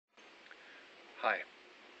Hi,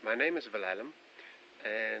 my name is Wilhelm,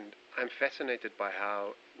 and I'm fascinated by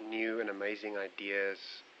how new and amazing ideas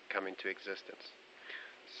come into existence.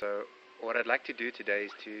 So, what I'd like to do today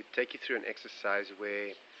is to take you through an exercise where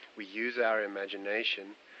we use our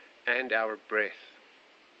imagination and our breath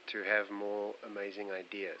to have more amazing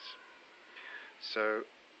ideas. So,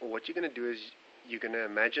 what you're going to do is you're going to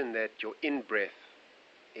imagine that your in-breath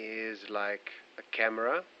is like a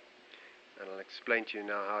camera, and I'll explain to you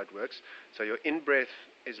now how it works. So your in-breath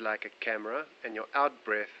is like a camera, and your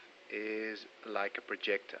out-breath is like a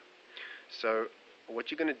projector. So what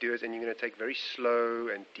you're going to do is, and you're going to take very slow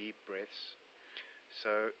and deep breaths.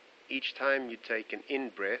 So each time you take an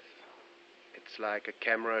in-breath, it's like a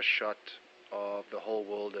camera shot of the whole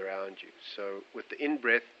world around you. So with the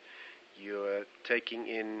in-breath, you're taking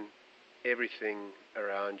in everything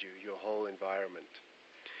around you, your whole environment.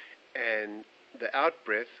 And the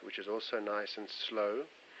out-breath, which is also nice and slow,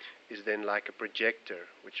 is then like a projector,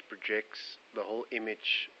 which projects the whole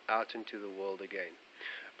image out into the world again.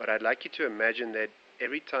 But I'd like you to imagine that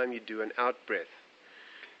every time you do an out-breath,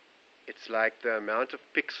 it's like the amount of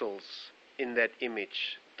pixels in that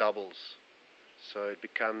image doubles. So it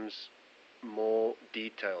becomes more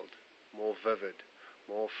detailed, more vivid,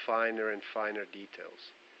 more finer and finer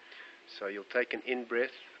details. So you'll take an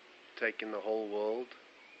in-breath, take in the whole world,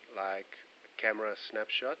 like a camera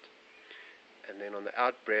snapshot, and then on the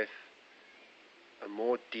out breath a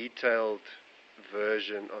more detailed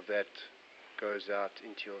version of that goes out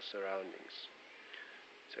into your surroundings.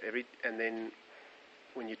 And then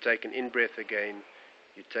when you take an in breath again,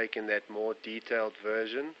 you take in that more detailed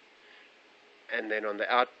version, and then on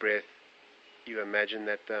the out breath you imagine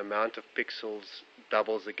that the amount of pixels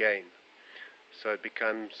doubles again. So it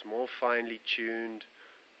becomes more finely tuned,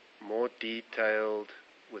 more detailed,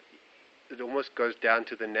 it almost goes down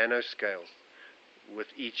to the nanoscale with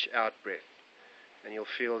each out-breath. And you'll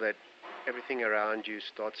feel that everything around you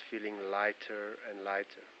starts feeling lighter and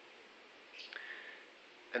lighter.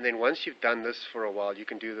 And then once you've done this for a while, you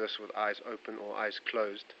can do this with eyes open or eyes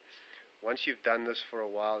closed. Once you've done this for a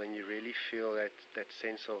while and you really feel that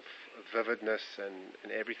sense of vividness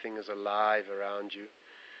and everything is alive around you,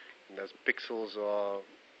 and those pixels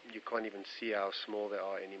you can't even see how small they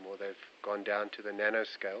are anymore. They've gone down to the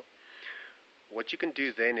nanoscale. What you can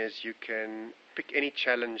do then is you can pick any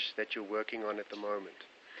challenge that you're working on at the moment.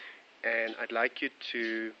 And I'd like you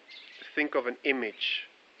to think of an image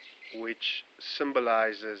which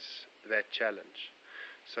symbolizes that challenge.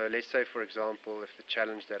 So let's say, for example, if the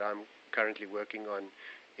challenge that I'm currently working on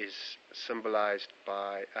is symbolized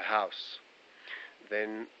by a house,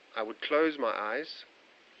 then I would close my eyes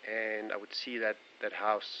and I would see that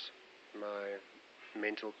house, my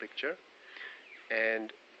mental picture.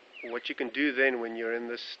 And what you can do then when you're in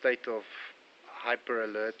this state of hyper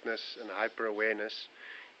alertness and hyper awareness,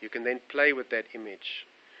 you can then play with that image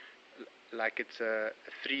like it's a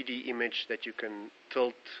 3D image that you can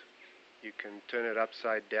tilt, you can turn it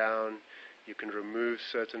upside down, you can remove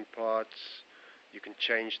certain parts, you can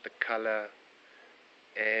change the color,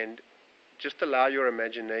 and just allow your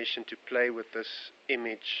imagination to play with this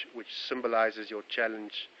image which symbolizes your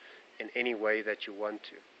challenge in any way that you want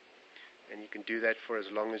to. And you can do that for as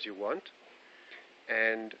long as you want.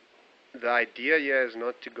 And the idea here is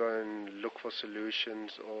not to go and look for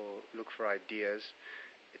solutions or look for ideas.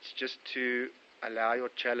 It's just to allow your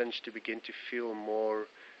challenge to begin to feel more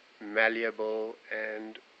malleable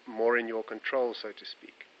and more in your control, so to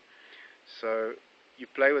speak. So you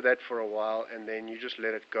play with that for a while and then you just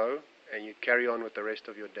let it go and you carry on with the rest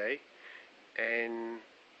of your day and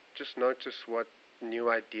just notice what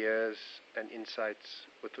new ideas and insights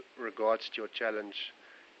with regards to your challenge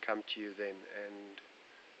come to you then, and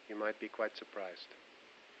you might be quite surprised.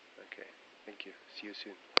 Okay, thank you. See you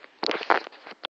soon.